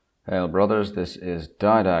Hail brothers, this is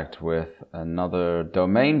Didact with another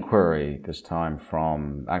domain query, this time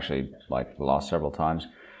from, actually like the last several times,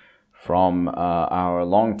 from our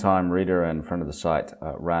longtime reader and friend of the site,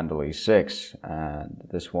 Randall6, and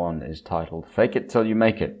this one is titled Fake It Till You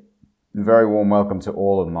Make It. Very warm welcome to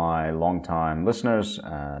all of my longtime listeners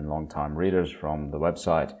and longtime readers from the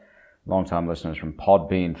website, longtime listeners from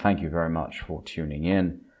Podbean. Thank you very much for tuning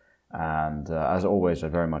in, and as always, I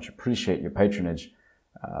very much appreciate your patronage.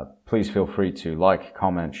 Please feel free to like,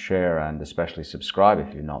 comment, share, and especially subscribe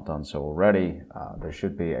if you've not done so already. There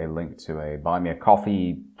should be a link to a Buy Me a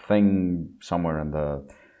Coffee thing somewhere in the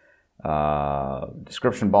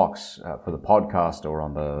description box for the podcast or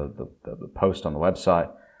on the post on the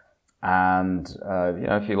website. And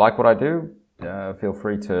if you like what I do, feel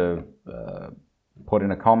free to put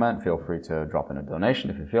in a comment. Feel free to drop in a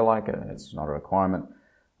donation if you feel like it. It's not a requirement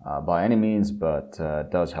by any means, but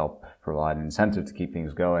it does help provide an incentive to keep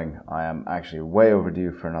things going. I am actually way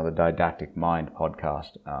overdue for another Didactic Mind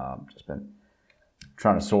podcast. Just been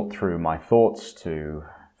trying to sort through my thoughts to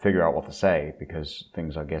figure out what to say because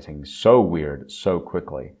things are getting so weird so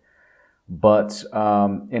quickly. But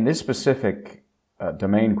in this specific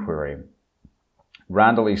domain query,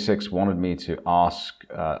 Randall6 wanted me to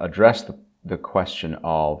address the question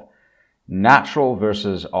of natural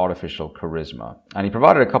versus artificial charisma. And he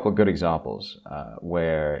provided a couple of good examples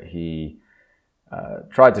where he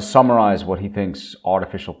tried to summarize what he thinks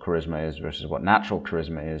artificial charisma is versus what natural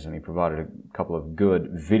charisma is. And he provided a couple of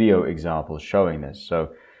good video examples showing this.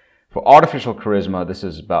 So for artificial charisma, this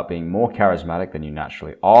is about being more charismatic than you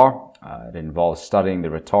naturally are. It involves studying the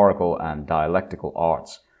rhetorical and dialectical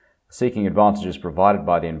arts, seeking advantages provided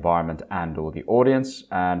by the environment and or the audience,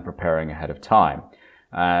 and preparing ahead of time.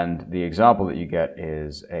 And the example that you get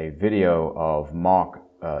is a video of Mark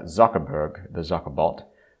Zuckerberg, the Zuckerbot,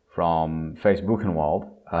 from Facebookenwald,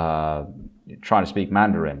 trying to speak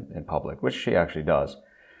Mandarin in public, which he actually does.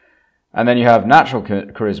 And then you have natural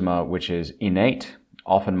charisma, which is innate,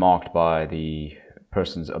 often marked by the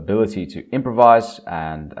person's ability to improvise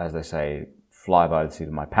and, as they say, fly by the seat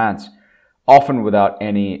of my pants, often without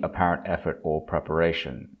any apparent effort or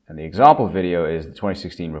preparation. And the example video is the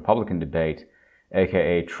 2016 Republican debate,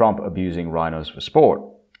 aka Trump abusing rhinos for sport.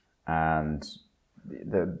 And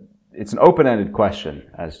it's an open-ended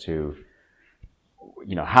question as to,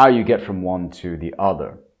 how you get from one to the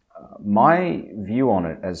other. My view on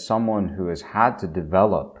it as someone who has had to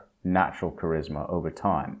develop natural charisma over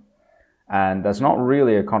time, and that's not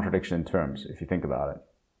really a contradiction in terms, if you think about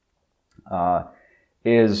it,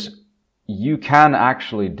 is you can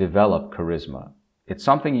actually develop charisma. It's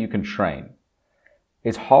something you can train.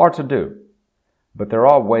 It's hard to do, but there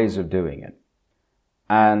are ways of doing it.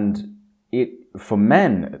 And it, for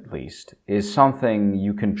men at least, is something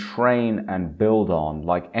you can train and build on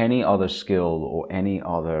like any other skill or any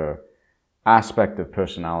other aspect of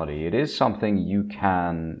personality. It is something you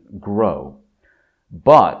can grow,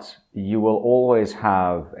 but you will always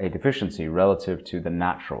have a deficiency relative to the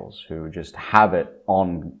naturals who just have it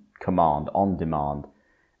on command, on demand,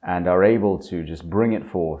 and are able to just bring it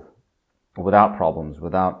forth without problems,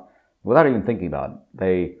 without even thinking about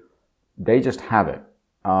it. They just have it.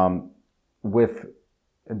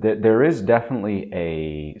 There is definitely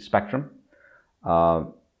a spectrum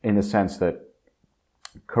in the sense that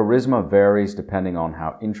charisma varies depending on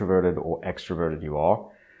how introverted or extroverted you are.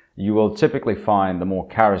 You will typically find the more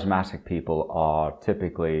charismatic people are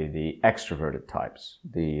typically the extroverted types.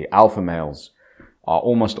 The alpha males are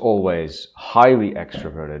almost always highly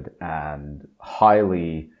extroverted and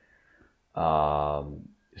highly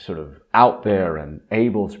sort of out there and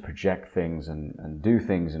able to project things and do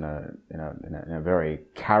things in a very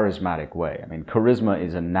charismatic way. I mean, charisma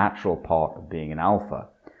is a natural part of being an alpha.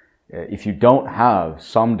 If you don't have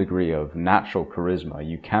some degree of natural charisma,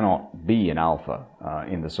 you cannot be an alpha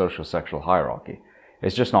in the social sexual hierarchy.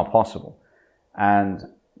 It's just not possible. And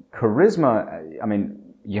charisma, I mean,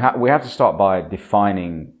 we have to start by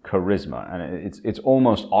defining charisma, and it's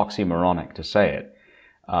almost oxymoronic to say it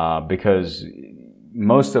because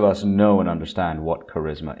most of us know and understand what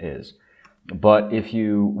charisma is. But if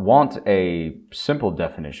you want a simple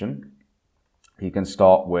definition, you can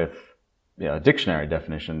start with a dictionary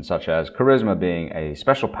definition, such as charisma being a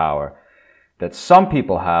special power that some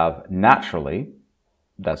people have naturally,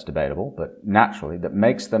 that's debatable, but naturally, that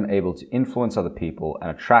makes them able to influence other people and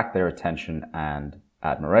attract their attention and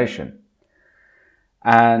admiration.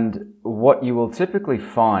 And what you will typically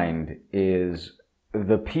find is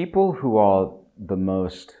the people who are the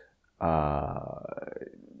most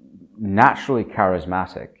naturally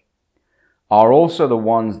charismatic are also the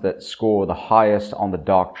ones that score the highest on the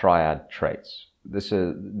dark triad traits. this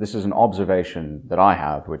is an observation that I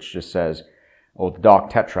have, which just says, or the dark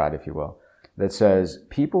tetrad, if you will, that says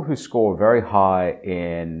people who score very high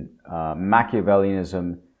in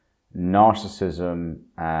Machiavellianism, narcissism,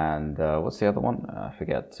 and what's the other one? I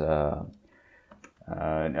forget.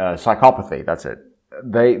 Psychopathy. That's it.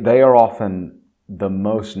 They are often the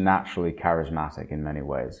most naturally charismatic in many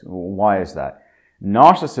ways. Why is that?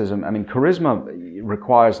 Narcissism, charisma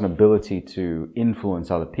requires an ability to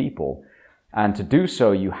influence other people. And to do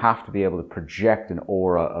so, you have to be able to project an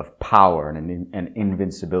aura of power and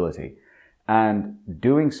invincibility. And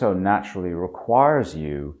doing so naturally requires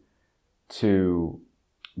you to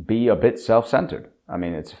be a bit self-centered.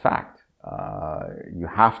 It's a fact. You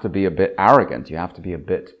have to be a bit arrogant. You have to be a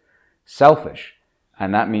bit selfish.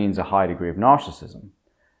 And that means a high degree of narcissism.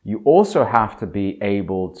 You also have to be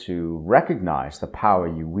able to recognize the power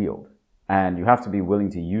you wield. And you have to be willing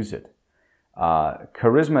to use it.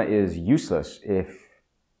 Charisma is useless if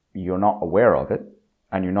you're not aware of it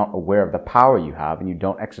and you're not aware of the power you have and you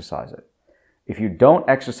don't exercise it. If you don't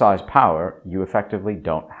exercise power, you effectively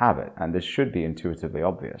don't have it. And this should be intuitively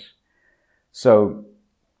obvious. So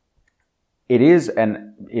it is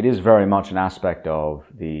very much an aspect of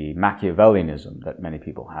the Machiavellianism that many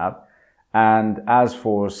people have. And as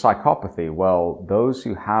for psychopathy, well, those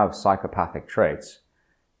who have psychopathic traits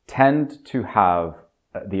tend to have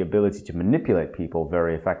the ability to manipulate people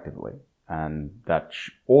very effectively. And that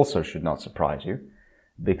also should not surprise you,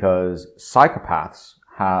 because psychopaths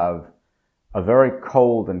have a very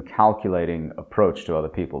cold and calculating approach to other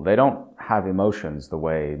people. They don't have emotions the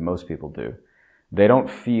way most people do. They don't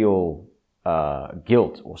feel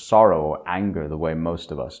guilt or sorrow or anger the way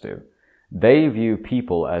most of us do. They view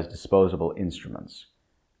people as disposable instruments.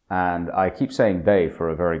 And I keep saying they for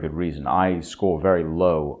a very good reason. I score very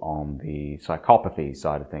low on the psychopathy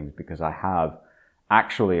side of things because I have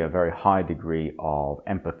actually a very high degree of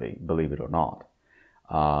empathy, believe it or not,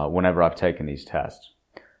 whenever I've taken these tests.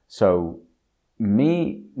 So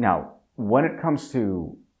now, when it comes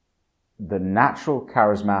to the natural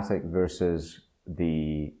charismatic versus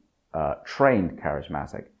the trained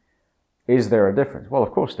charismatic, is there a difference? Well,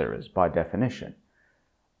 of course there is, by definition.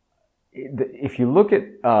 If you look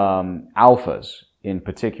at alphas in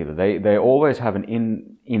particular, they always have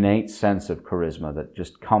an innate sense of charisma that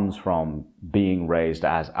just comes from being raised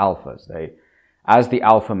as alphas. As the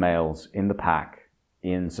alpha males in the pack,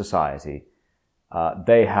 in society,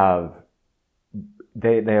 they have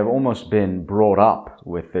almost been brought up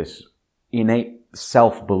with this innate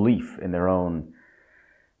self-belief in their own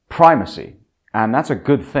primacy. And that's a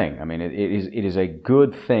good thing. It is a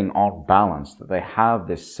good thing on balance that they have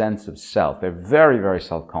this sense of self. They're very, very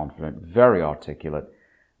self-confident, very articulate,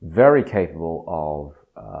 very capable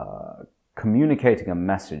of communicating a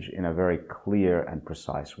message in a very clear and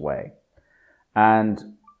precise way.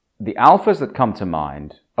 And the alphas that come to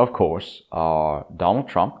mind, of course, are Donald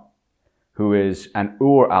Trump, who is an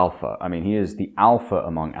ur-alpha. He is the alpha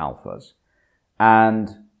among alphas. And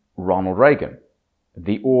Ronald Reagan,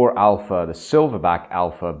 the ur-alpha, the silverback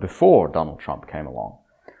alpha before Donald Trump came along.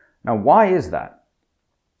 Now, why is that?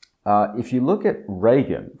 If you look at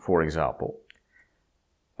Reagan, for example,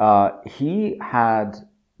 he had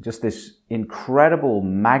just this incredible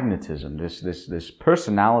magnetism, this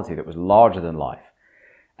personality that was larger than life.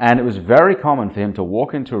 And it was very common for him to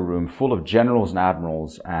walk into a room full of generals and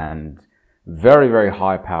admirals and very, very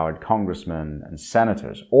high-powered congressmen and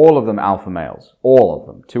senators, all of them alpha males, all of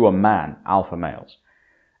them, to a man, alpha males.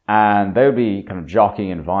 And they would be kind of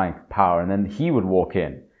jockeying and vying for power, and then he would walk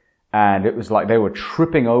in, and it was like they were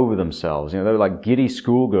tripping over themselves. They were like giddy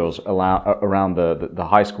schoolgirls around the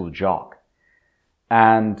high school jock.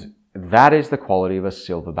 And that is the quality of a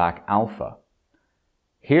silverback alpha.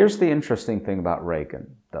 Here's the interesting thing about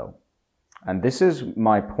Reagan, though. And this is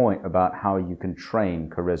my point about how you can train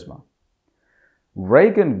charisma.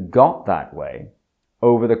 Reagan got that way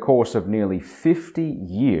over the course of nearly 50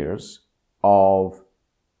 years of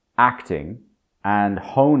acting and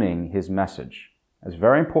honing his message. It's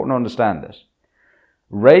very important to understand this.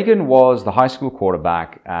 Reagan was the high school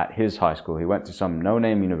quarterback at his high school. He went to some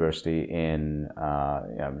no-name university in,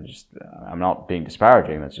 I'm not being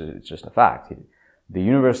disparaging, it's just a fact. The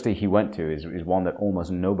university he went to is one that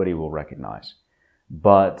almost nobody will recognize.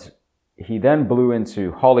 But he then blew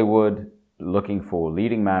into Hollywood looking for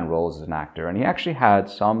leading man roles as an actor, and he actually had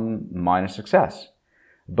some minor success.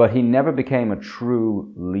 But he never became a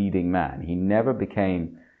true leading man. He never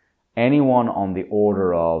became anyone on the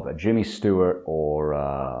order of a Jimmy Stewart or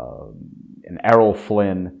an Errol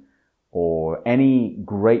Flynn or any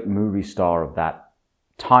great movie star of that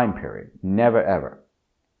time period. Never, ever.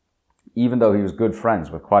 even though he was good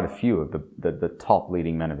friends with quite a few of the top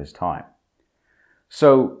leading men of his time.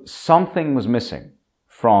 So something was missing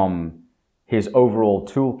from his overall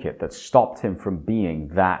toolkit that stopped him from being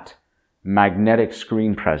that magnetic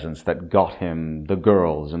screen presence that got him the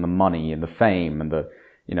girls and the money and the fame and the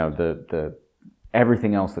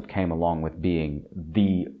everything else that came along with being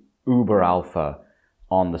the uber alpha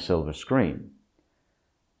on the silver screen.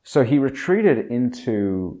 So he retreated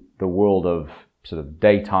into the world of sort of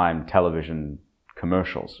daytime television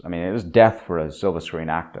commercials. I mean, it was death for a silver screen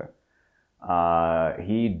actor.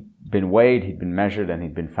 He'd been weighed, he'd been measured, and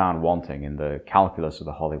he'd been found wanting in the calculus of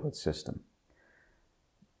the Hollywood system.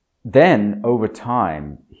 Then, over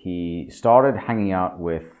time, he started hanging out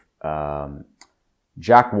with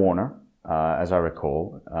Jack Warner, as I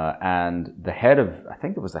recall, and the head of, I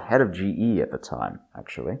think it was the head of GE at the time,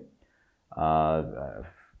 actually,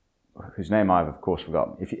 whose name I've, of course,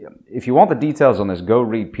 forgotten. If you want the details on this, go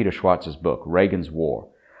read Peter Schweizer's book, Reagan's War.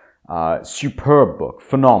 Superb book,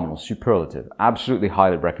 phenomenal, superlative, absolutely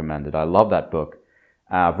highly recommended. I love that book.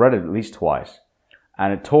 I've read it at least twice.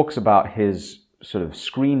 And it talks about his sort of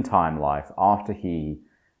screen time life after he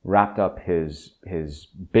wrapped up his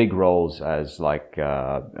big roles as like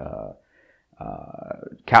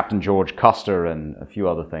Captain George Custer and a few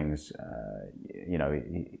other things.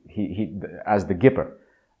 He as the Gipper.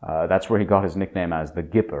 That's where he got his nickname as the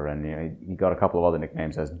Gipper, and he got a couple of other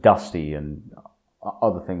nicknames as Dusty and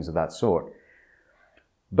other things of that sort.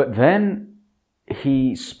 But then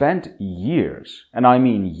he spent years, and I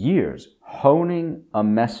mean years, honing a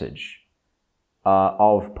message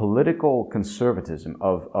of political conservatism,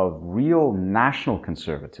 of real national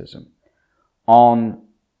conservatism on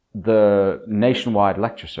the nationwide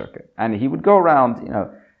lecture circuit. And he would go around,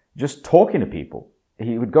 just talking to people.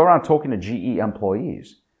 He would go around talking to GE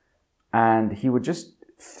employees, and he would just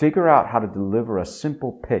figure out how to deliver a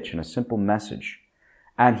simple pitch and a simple message.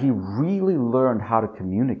 And he really learned how to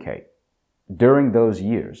communicate during those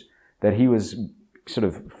years that he was sort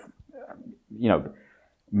of,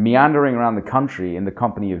 meandering around the country in the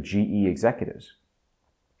company of GE executives.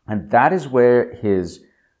 And that is where his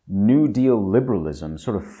New Deal liberalism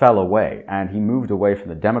sort of fell away, and he moved away from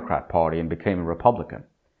the Democrat Party and became a Republican.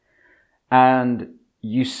 And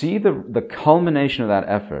you see the culmination of that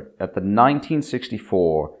effort at the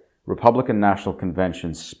 1964 Republican National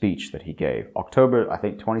Convention speech that he gave, October, I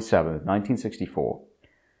think, 27th, 1964.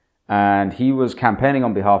 And he was campaigning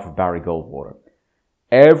on behalf of Barry Goldwater.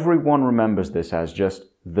 Everyone remembers this as just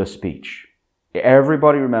the speech.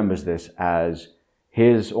 Everybody remembers this as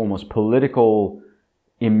his almost political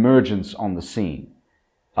emergence on the scene.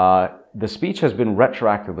 The speech has been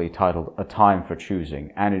retroactively titled A Time for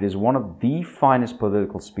Choosing, and it is one of the finest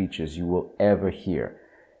political speeches you will ever hear.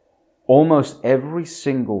 Almost every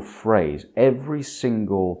single phrase, every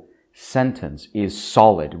single sentence is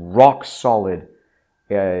solid, rock solid,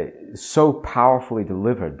 so powerfully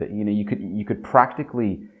delivered that you could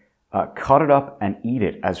practically cut it up and eat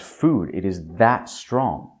it as food. It is that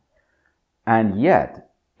strong. And yet,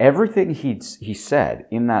 everything he said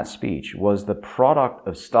in that speech was the product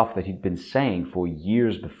of stuff that he'd been saying for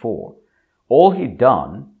years before. All he'd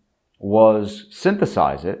done was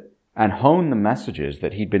synthesize it and hone the messages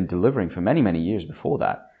that he'd been delivering for many, many years before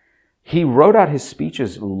that. He wrote out his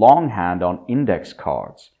speeches longhand on index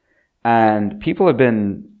cards. And people have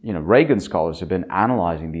been, Reagan scholars have been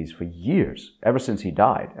analyzing these for years, ever since he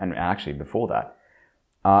died, and actually before that.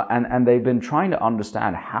 And they've been trying to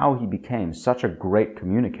understand how he became such a great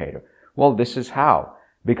communicator. Well, this is how.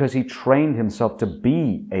 Because he trained himself to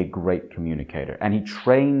be a great communicator. And he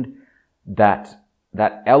trained that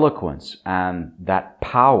eloquence and that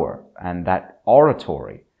power and that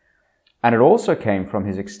oratory. And it also came from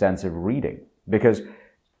his extensive reading. Because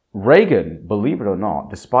Reagan, believe it or not,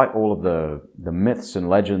 despite all of the myths and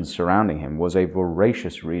legends surrounding him, was a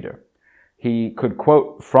voracious reader. He could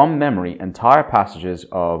quote from memory entire passages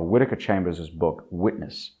of Whittaker Chambers' book,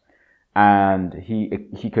 Witness. And he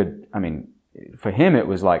could, for him it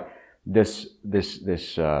was like this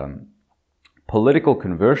political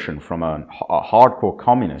conversion from a hardcore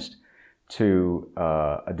communist to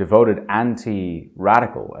a devoted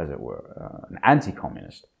anti-radical, as it were, an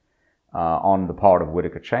anti-communist. On the part of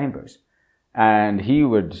Whittaker Chambers. And he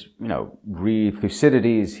would, read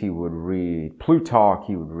Thucydides, he would read Plutarch,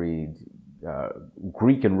 he would read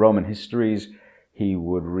Greek and Roman histories, he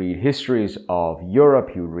would read histories of Europe,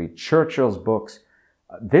 he would read Churchill's books.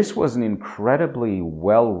 This was an incredibly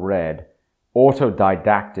well-read,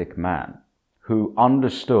 autodidactic man who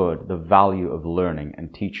understood the value of learning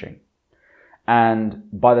and teaching. And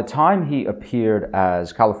by the time he appeared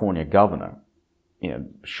as California governor,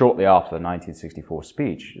 shortly after the 1964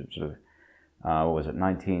 speech, sort of, what was it,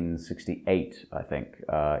 1968, I think,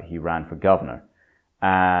 he ran for governor.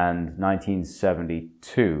 And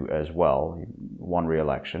 1972 as well, he won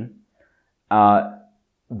re-election.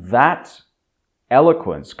 That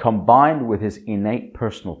eloquence combined with his innate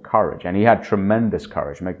personal courage, and he had tremendous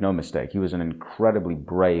courage, make no mistake, he was an incredibly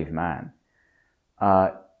brave man,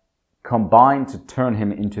 combined to turn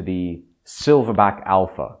him into the silverback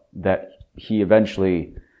alpha that he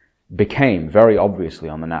eventually became, very obviously,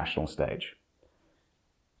 on the national stage.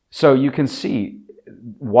 So you can see,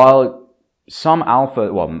 while most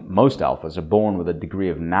alphas are born with a degree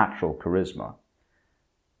of natural charisma,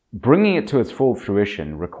 bringing it to its full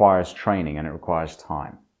fruition requires training and it requires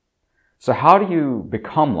time. So how do you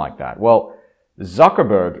become like that? Well,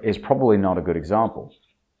 Zuckerberg is probably not a good example,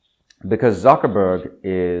 because Zuckerberg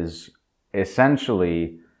is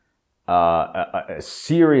essentially a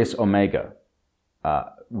serious omega,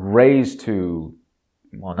 raised to,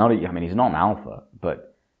 he's not an alpha,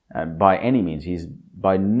 but by any means, he's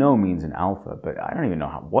by no means an alpha, but I don't even know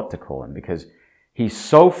what to call him, because he's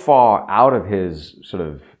so far out of his sort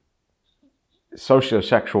of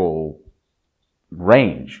sociosexual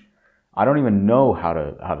range. I don't even know how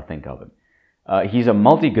to think of him. He's a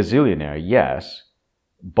multi-gazillionaire, yes,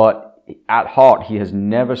 but at heart, he has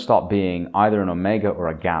never stopped being either an omega or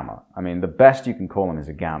a gamma. I mean, the best you can call him is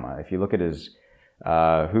a gamma. If you look at his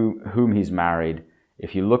whom he's married,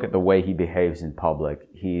 if you look at the way he behaves in public,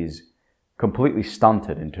 he's completely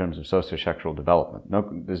stunted in terms of sociosexual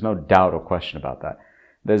development. There's no doubt or question about that.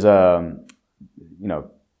 There's a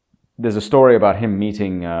story about him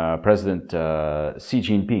meeting President Xi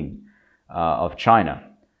Jinping of China,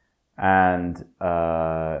 and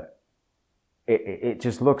it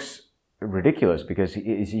just looks ridiculous because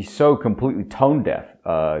he's so completely tone deaf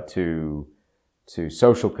to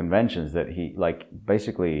social conventions that he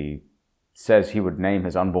basically says he would name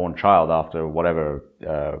his unborn child after whatever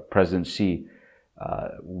President Xi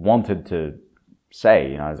wanted to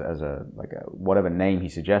say, as whatever name he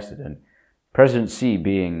suggested. And President Xi,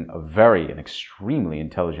 being an extremely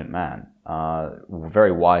intelligent man,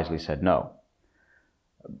 very wisely said no.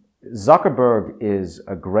 Zuckerberg is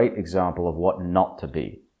a great example of what not to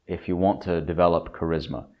be if you want to develop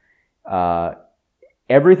charisma.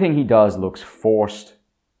 Everything he does looks forced,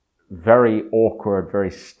 very awkward,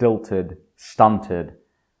 very stilted, stunted.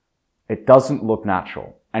 It doesn't look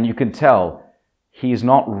natural. And you can tell he's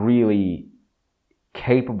not really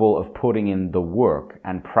capable of putting in the work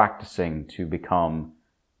and practicing to become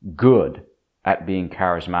good at being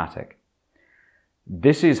charismatic.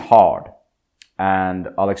 This is hard. And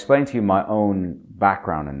I'll explain to you my own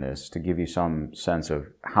background in this to give you some sense of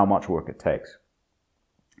how much work it takes.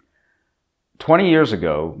 20 years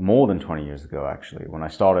ago, more than 20 years ago actually, when I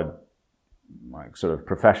started my sort of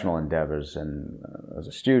professional endeavors and as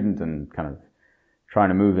a student and kind of trying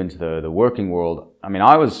to move into the working world,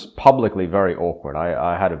 I was publicly very awkward.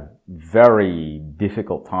 I had a very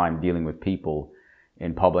difficult time dealing with people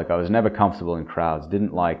in public. I was never comfortable in crowds,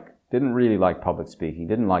 didn't really like public speaking,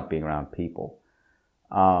 didn't like being around people.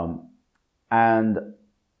 And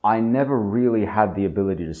I never really had the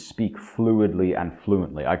ability to speak fluidly and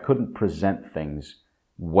fluently. I couldn't present things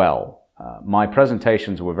well. My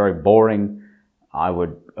presentations were very boring. I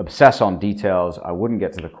would obsess on details. I wouldn't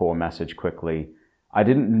get to the core message quickly. I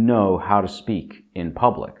didn't know how to speak in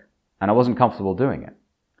public, and I wasn't comfortable doing it.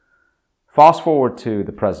 Fast forward to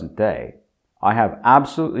the present day. I have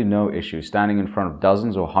absolutely no issue standing in front of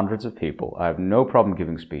dozens or hundreds of people. I have no problem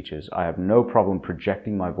giving speeches. I have no problem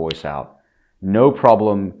projecting my voice out. No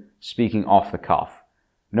problem speaking off the cuff.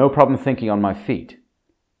 No problem thinking on my feet.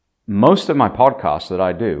 Most of my podcasts that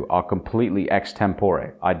I do are completely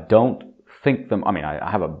extempore. I don't think them. I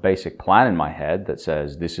have a basic plan in my head that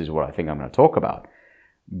says this is what I think I'm going to talk about.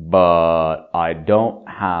 But I don't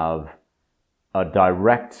have a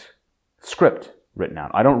direct script written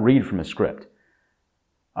out. I don't read from a script.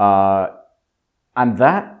 How did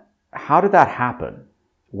that happen?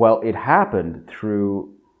 Well, it happened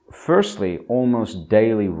through, firstly, almost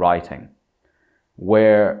daily writing,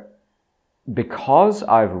 where because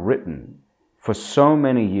I've written for so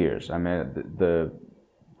many years, the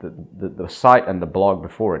site and the blog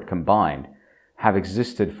before it combined have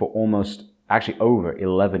existed for actually over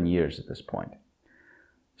 11 years at this point.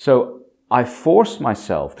 So I forced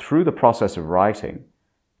myself through the process of writing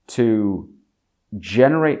to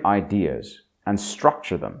generate ideas and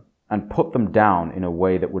structure them and put them down in a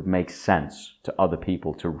way that would make sense to other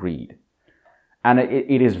people to read. And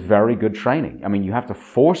it is very good training. You have to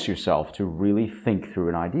force yourself to really think through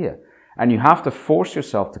an idea. And you have to force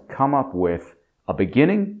yourself to come up with a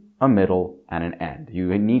beginning, a middle, and an end.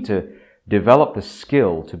 You need to develop the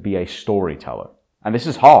skill to be a storyteller. And this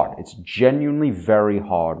is hard. It's genuinely very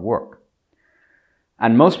hard work.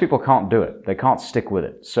 And most people can't do it. They can't stick with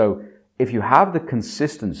it. So if you have the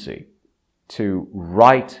consistency to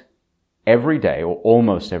write every day or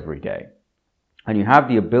almost every day, and you have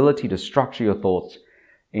the ability to structure your thoughts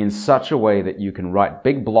in such a way that you can write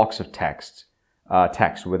big blocks of text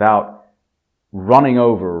without running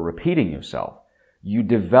over or repeating yourself, you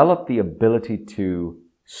develop the ability to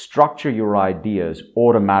structure your ideas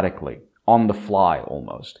automatically, on the fly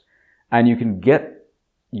almost. And you can get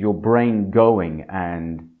your brain going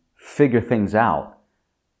and figure things out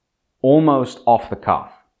almost off the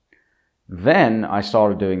cuff. Then I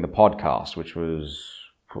started doing the podcast, which was,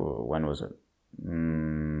 when was it?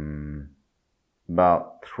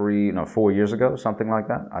 About 4 years ago, something like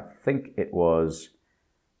that. I think it was,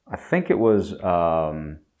 I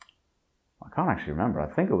can't actually remember. I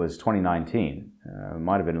think it was 2019. It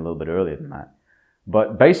might have been a little bit earlier than that.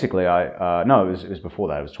 But basically, it was before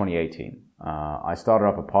that. It was 2018. I started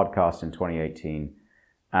up a podcast in 2018,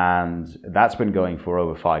 and that's been going for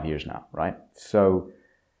over 5 years now, right? So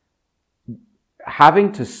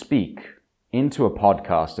having to speak into a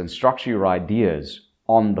podcast and structure your ideas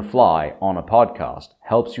on the fly on a podcast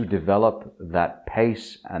helps you develop that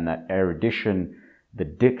pace and that erudition, the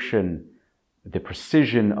diction, the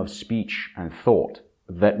precision of speech and thought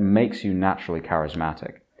that makes you naturally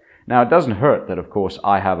charismatic. Now, it doesn't hurt that, of course,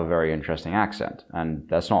 I have a very interesting accent, and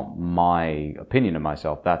that's not my opinion of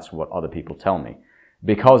myself. That's what other people tell me,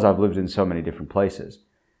 because I've lived in so many different places.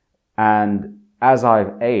 And as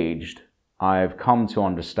I've aged, I've come to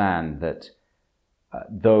understand that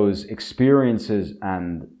those experiences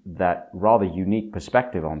and that rather unique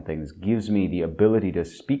perspective on things gives me the ability to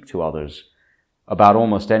speak to others about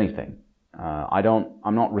almost anything.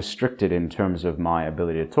 I'm not restricted in terms of my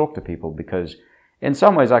ability to talk to people, because in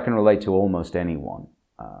some ways I can relate to almost anyone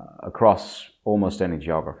across almost any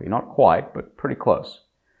geography. Not quite, but pretty close.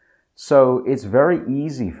 So it's very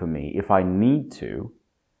easy for me, if I need to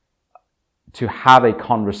have a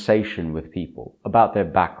conversation with people about their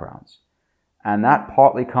backgrounds. And that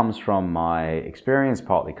partly comes from my experience,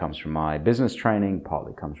 partly comes from my business training,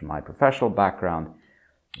 partly comes from my professional background.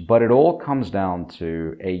 But it all comes down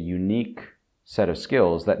to a unique set of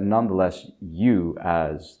skills that nonetheless you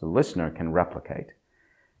as the listener can replicate.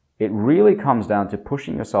 It really comes down to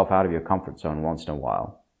pushing yourself out of your comfort zone once in a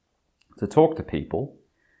while, to talk to people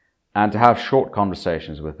and to have short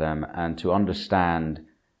conversations with them and to understand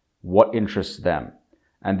what interests them.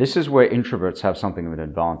 And this is where introverts have something of an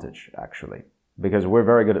advantage, actually, because we're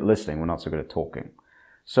very good at listening, we're not so good at talking.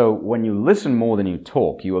 So when you listen more than you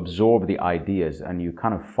talk, you absorb the ideas and you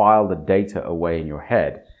kind of file the data away in your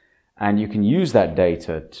head. And you can use that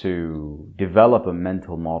data to develop a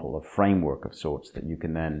mental model, a framework of sorts that you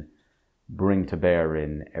can then bring to bear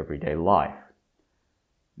in everyday life.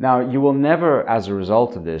 Now, you will never, as a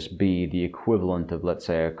result of this, be the equivalent of, let's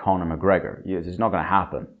say, a Conor McGregor. It's not going to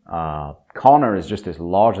happen. Conor is just this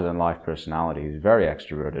larger-than-life personality who's very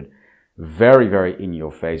extroverted, very, very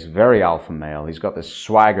in-your-face, very alpha male. He's got this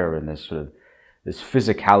swagger and this sort of this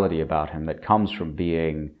physicality about him that comes from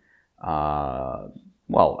being,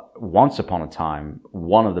 once upon a time,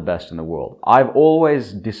 one of the best in the world. I've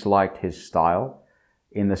always disliked his style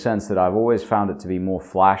in the sense that I've always found it to be more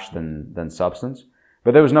flash than substance.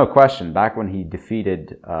 But there was no question, back when he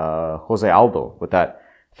defeated Jose Aldo with that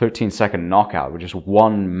 13-second knockout with just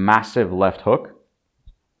one massive left hook,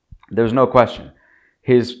 there was no question.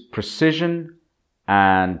 His precision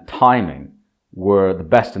and timing were the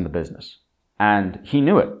best in the business. And he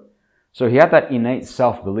knew it. So he had that innate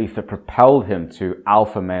self-belief that propelled him to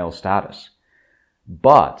alpha male status.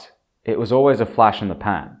 But it was always a flash in the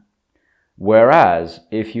pan. Whereas,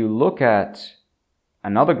 if you look at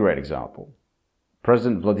another great example,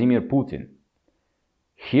 President Vladimir Putin,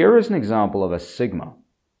 here is an example of a Sigma.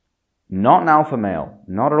 Not an alpha male,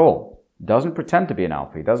 not at all. Doesn't pretend to be an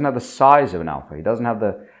alpha. He doesn't have the size of an alpha. He doesn't have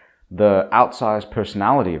the outsized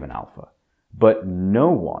personality of an alpha. But no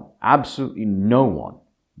one, absolutely no one,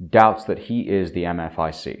 doubts that he is the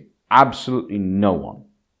MFIC. Absolutely no one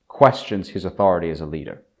questions his authority as a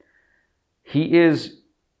leader.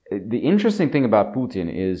 The interesting thing about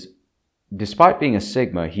Putin is, despite being a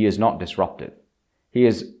Sigma, he is not disruptive. He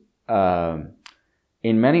is,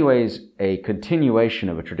 in many ways, a continuation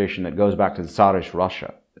of a tradition that goes back to the Tsarist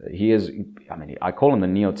Russia. I call him the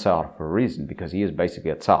Neo-Tsar for a reason, because he is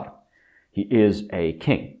basically a Tsar. He is a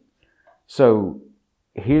king. So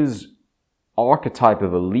his archetype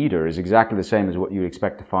of a leader is exactly the same as what you'd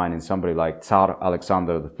expect to find in somebody like Tsar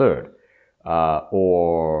Alexander III,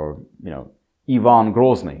 or Ivan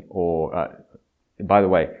Grozny, or, by the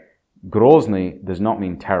way, Grozny does not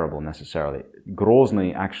mean terrible necessarily.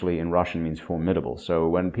 Grozny actually in Russian means formidable. So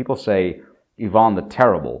when people say Ivan the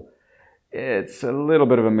Terrible, it's a little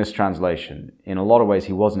bit of a mistranslation. In a lot of ways,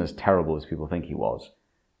 he wasn't as terrible as people think he was.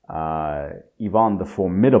 Ivan the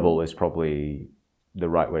Formidable is probably the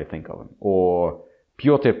right way to think of him. Or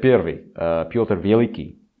Pyotr I, Pyotr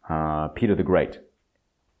Veliki, Peter the Great,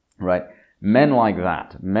 right? Men like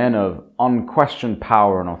that, men of unquestioned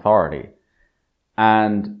power and authority.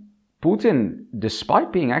 And Putin,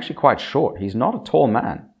 despite being actually quite short, he's not a tall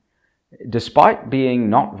man. Despite being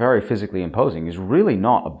not very physically imposing, he's really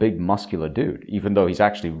not a big muscular dude, even though he's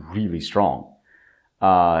actually really strong.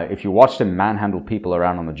 If you watched him manhandle people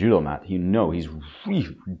around on the judo mat, you know he's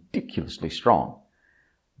really ridiculously strong.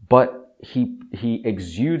 But he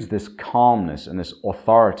exudes this calmness and this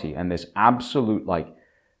authority and this absolute, like,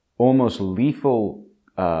 almost lethal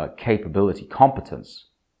capability, competence,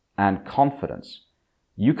 and confidence.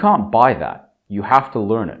 You can't buy that. You have to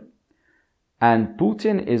learn it. And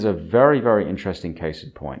Putin is a very, very interesting case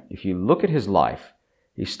in point. If you look at his life,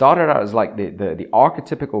 he started out as like the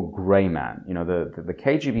archetypical gray man, you know, the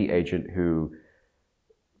KGB agent who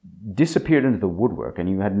disappeared into the woodwork and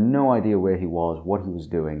you had no idea where he was, what he was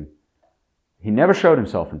doing. He never showed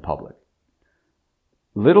himself in public.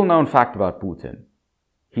 Little known fact about Putin,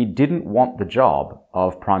 he didn't want the job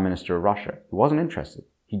of Prime Minister of Russia. He wasn't interested.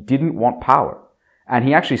 He didn't want power. And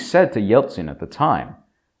he actually said to Yeltsin at the time,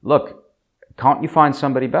 look, can't you find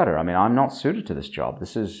somebody better? I mean, I'm not suited to this job.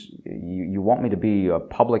 This is, you want me to be a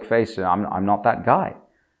public face. I'm not that guy.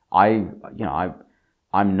 I'm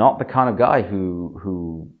not the kind of guy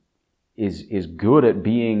who is good at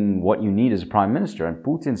being what you need as a prime minister. And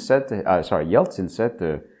Yeltsin said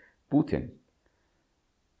to Putin,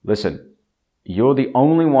 listen, you're the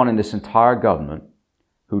only one in this entire government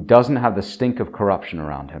who doesn't have the stink of corruption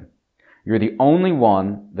around him. You're the only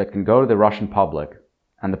one that can go to the Russian public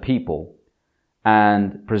and the people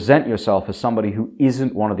and present yourself as somebody who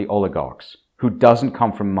isn't one of the oligarchs, who doesn't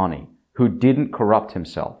come from money, who didn't corrupt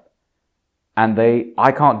himself. And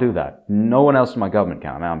I can't do that. No one else in my government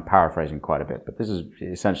can. I mean, I'm paraphrasing quite a bit, but this is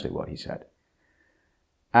essentially what he said.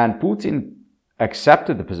 And Putin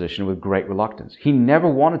accepted the position with great reluctance. He never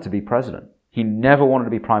wanted to be president. He never wanted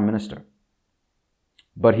to be prime minister.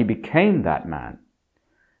 But he became that man.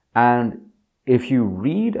 And if you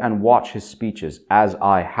read and watch his speeches, as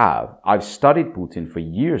I have, I've studied Putin for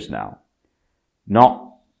years now.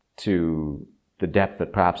 Not to the depth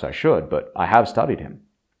that perhaps I should, but I have studied him.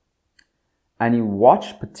 And you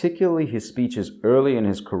watch particularly his speeches early in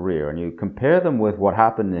his career, and you compare them with what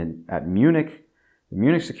happened at Munich, the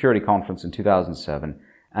Munich Security Conference in 2007,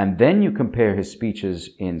 and then you compare his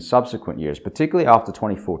speeches in subsequent years, particularly after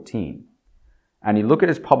 2014, and you look at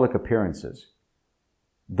his public appearances.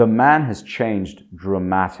 The man has changed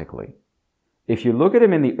dramatically. If you look at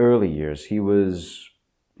him in the early years, he was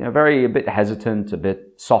a bit hesitant, a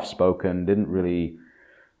bit soft-spoken, didn't really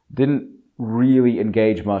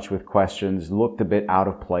engage much with questions, looked a bit out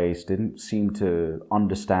of place, didn't seem to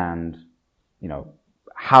understand,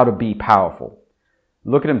 how to be powerful.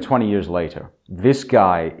 Look at him 20 years later. This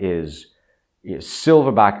guy is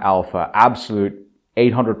silverback alpha, absolute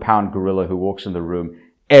 800-pound gorilla who walks in the room.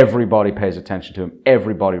 Everybody pays attention to him.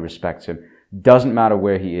 Everybody respects him. Doesn't matter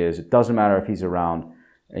where he is. It doesn't matter if he's around,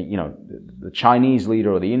 the Chinese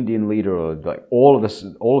leader or the Indian leader or like all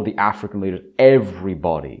of the African leaders.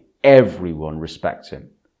 Everyone respects him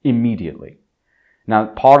immediately. Now,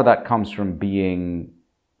 part of that comes from being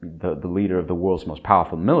the leader of the world's most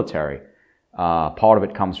powerful military. Part of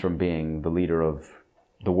it comes from being the leader of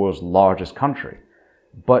the world's largest country.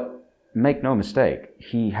 But make no mistake,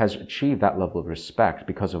 he has achieved that level of respect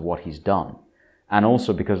because of what he's done, and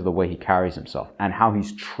also because of the way he carries himself and how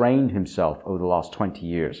he's trained himself over the last 20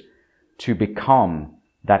 years to become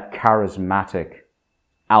that charismatic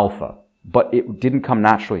alpha. But it didn't come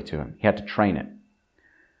naturally to him. He had to train it.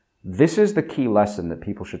 This is the key lesson that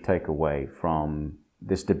people should take away from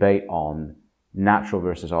this debate on natural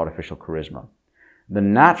versus artificial charisma. The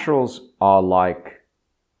naturals are like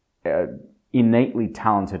innately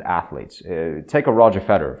talented athletes. Take a Roger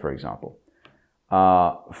Federer, for example.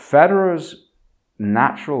 Federer's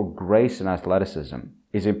natural grace and athleticism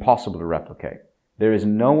is impossible to replicate. There is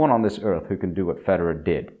no one on this earth who can do what Federer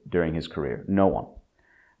did during his career. No one.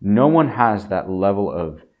 No one has that level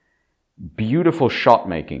of beautiful shot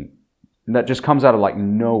making that just comes out of like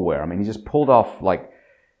nowhere. I mean, he just pulled off like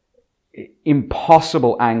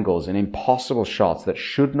impossible angles and impossible shots that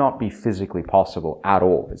should not be physically possible at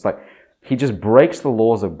all. It's like he just breaks the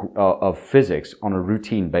laws of physics on a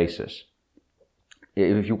routine basis.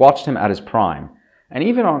 If you watched him at his prime, and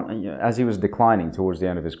even as he was declining towards the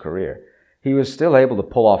end of his career, he was still able to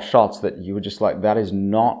pull off shots that you were just like,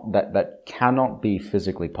 that cannot be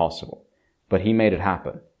physically possible. But he made it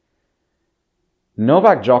happen.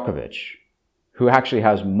 Novak Djokovic, who actually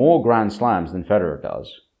has more Grand Slams than Federer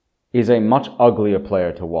does, is a much uglier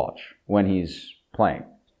player to watch when he's playing.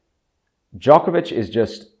 Djokovic is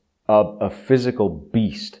just a physical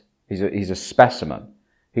beast. He's a specimen.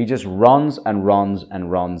 He just runs and runs and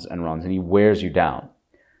runs and runs, and he wears you down.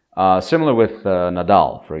 Similar with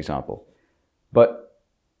Nadal, for example. But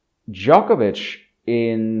Djokovic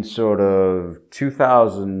in sort of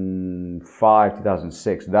 2005,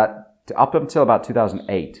 2006, up until about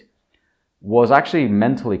 2008, was actually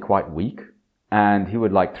mentally quite weak. And he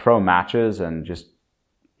would like throw matches and just,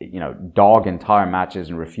 dog entire matches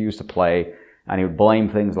and refuse to play. And he would blame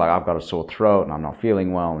things like, I've got a sore throat and I'm not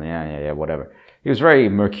feeling well. And yeah, whatever. He was very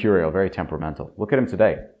mercurial, very temperamental. Look at him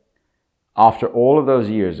today. After all of those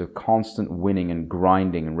years of constant winning and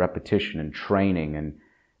grinding and repetition and training and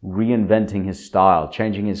reinventing his style,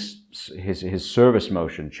 changing his service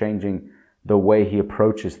motion, changing the way he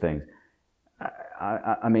approaches things.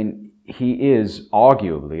 I mean, he is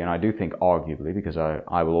arguably, and I do think arguably, because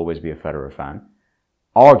I will always be a Federer fan,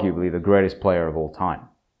 arguably the greatest player of all time.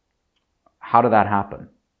 How did that happen?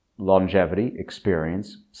 Longevity,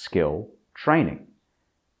 experience, skill, training.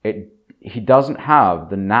 He doesn't have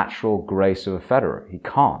the natural grace of a Federer. He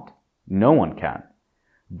can't. No one can.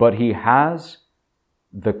 But he has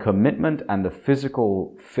the commitment and the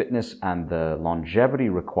physical fitness and the longevity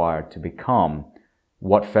required to become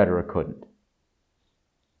what Federer couldn't.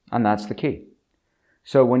 And that's the key.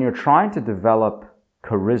 So when you're trying to develop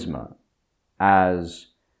charisma as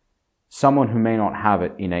someone who may not have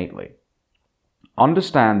it innately,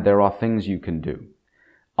 understand there are things you can do.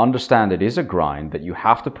 Understand it is a grind, that you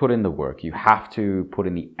have to put in the work, you have to put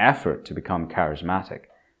in the effort to become charismatic,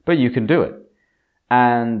 but you can do it.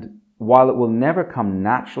 And while it will never come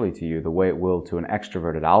naturally to you the way it will to an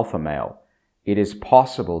extroverted alpha male, it is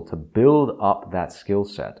possible to build up that skill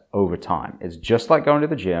set over time. It's just like going to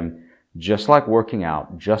the gym, just like working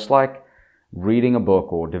out, just like reading a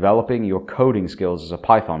book or developing your coding skills as a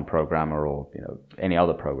Python programmer or any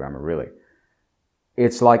other programmer really.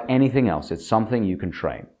 It's like anything else. It's something you can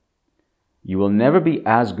train. You will never be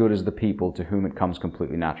as good as the people to whom it comes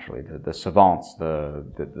completely naturally, the savants,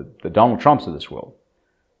 the Donald Trumps of this world.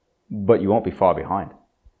 But you won't be far behind.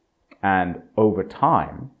 And over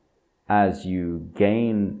time, as you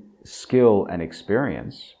gain skill and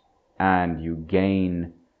experience, and you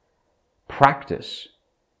gain practice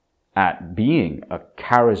at being a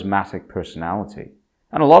charismatic personality,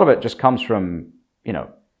 and a lot of it just comes from,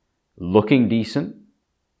 looking decent.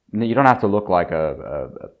 You don't have to look like a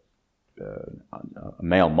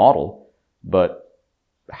male model, but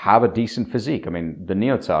have a decent physique. I mean, the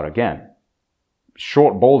Neo-Tsar, again,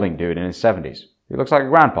 short, balding dude in his 70s. He looks like a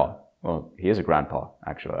grandpa. Well, he is a grandpa,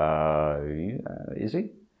 actually. Is he?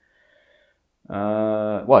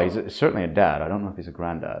 Well, he's certainly a dad. I don't know if he's a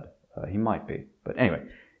granddad. He might be. But anyway,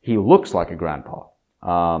 he looks like a grandpa.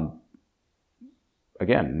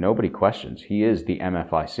 Again, nobody questions. He is the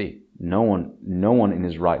MFIC. No one in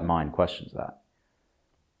his right mind questions that.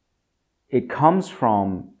 It comes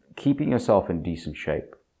from keeping yourself in decent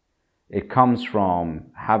shape. It comes from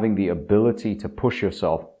having the ability to push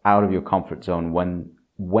yourself out of your comfort zone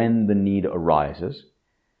when the need arises.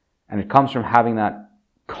 And it comes from having that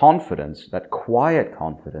confidence, that quiet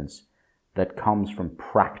confidence that comes from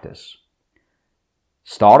practice.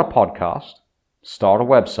 Start a podcast, start a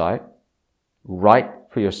website, write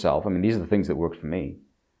for yourself. I mean, these are the things that worked for me.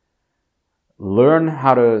 Learn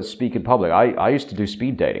how to speak in public. I used to do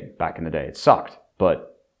speed dating back in the day. It sucked,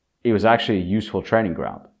 but it was actually a useful training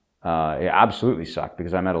ground. It absolutely sucked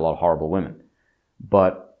because I met a lot of horrible women.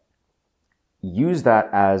 But use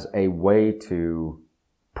that as a way to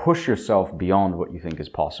push yourself beyond what you think is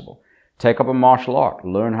possible. Take up a martial art.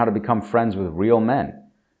 Learn how to become friends with real men.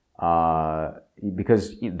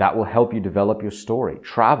 Because that will help you develop your story.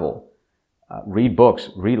 Travel. Read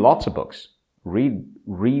books. Read lots of books.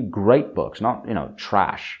 Read great books, not,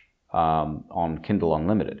 trash on Kindle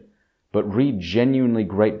Unlimited, but read genuinely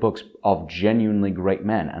great books of genuinely great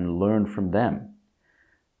men and learn from them.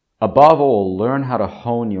 Above all, learn how to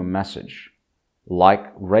hone your message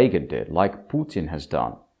like Reagan did, like Putin has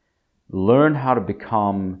done. Learn how to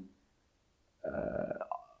become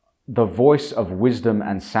the voice of wisdom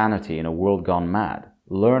and sanity in a world gone mad.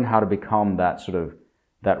 Learn how to become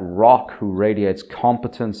that rock who radiates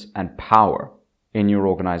competence and power in your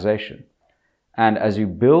organization. And as you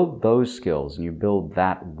build those skills and you build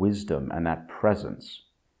that wisdom and that presence,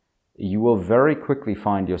 you will very quickly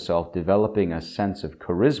find yourself developing a sense of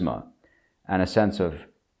charisma and a sense of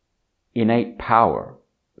innate power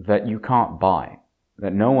that you can't buy,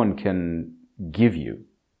 that no one can give you,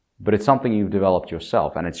 but it's something you've developed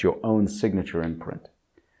yourself, and it's your own signature imprint.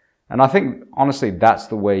 And I think, honestly, that's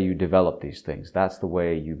the way you develop these things. That's the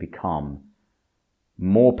way you become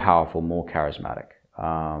more powerful, more charismatic.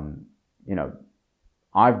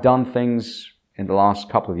 I've done things in the last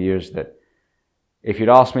couple of years that if you'd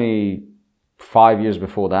asked me 5 years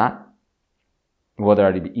before that, whether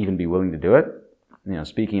I'd even be willing to do it,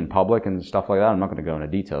 speaking in public and stuff like that, I'm not going to go into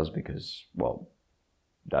details because, well,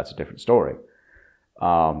 that's a different story.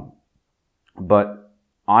 But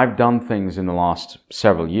I've done things in the last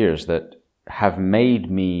several years that have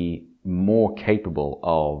made me more capable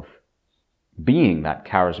of being that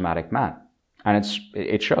charismatic man. And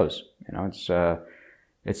it shows,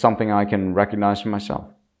 it's something I can recognize for myself.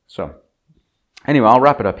 So anyway, I'll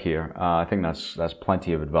wrap it up here. I think that's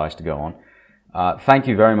plenty of advice to go on. Thank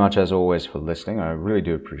you very much, as always, for listening. I really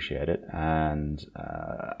do appreciate it. And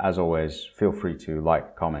as always, feel free to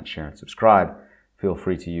like, comment, share, and subscribe. Feel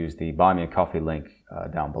free to use the Buy Me a Coffee link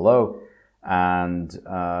down below. And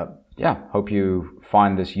hope you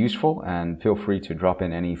find this useful. And feel free to drop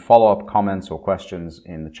in any follow-up comments or questions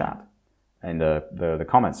in the chat, in the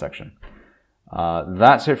comment section.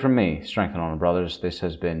 That's it from me, Strength and Honor Brothers. This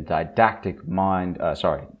has been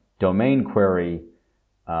Domain Query,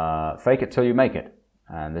 Fake It Till You Make It.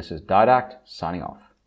 And this is Didact signing off.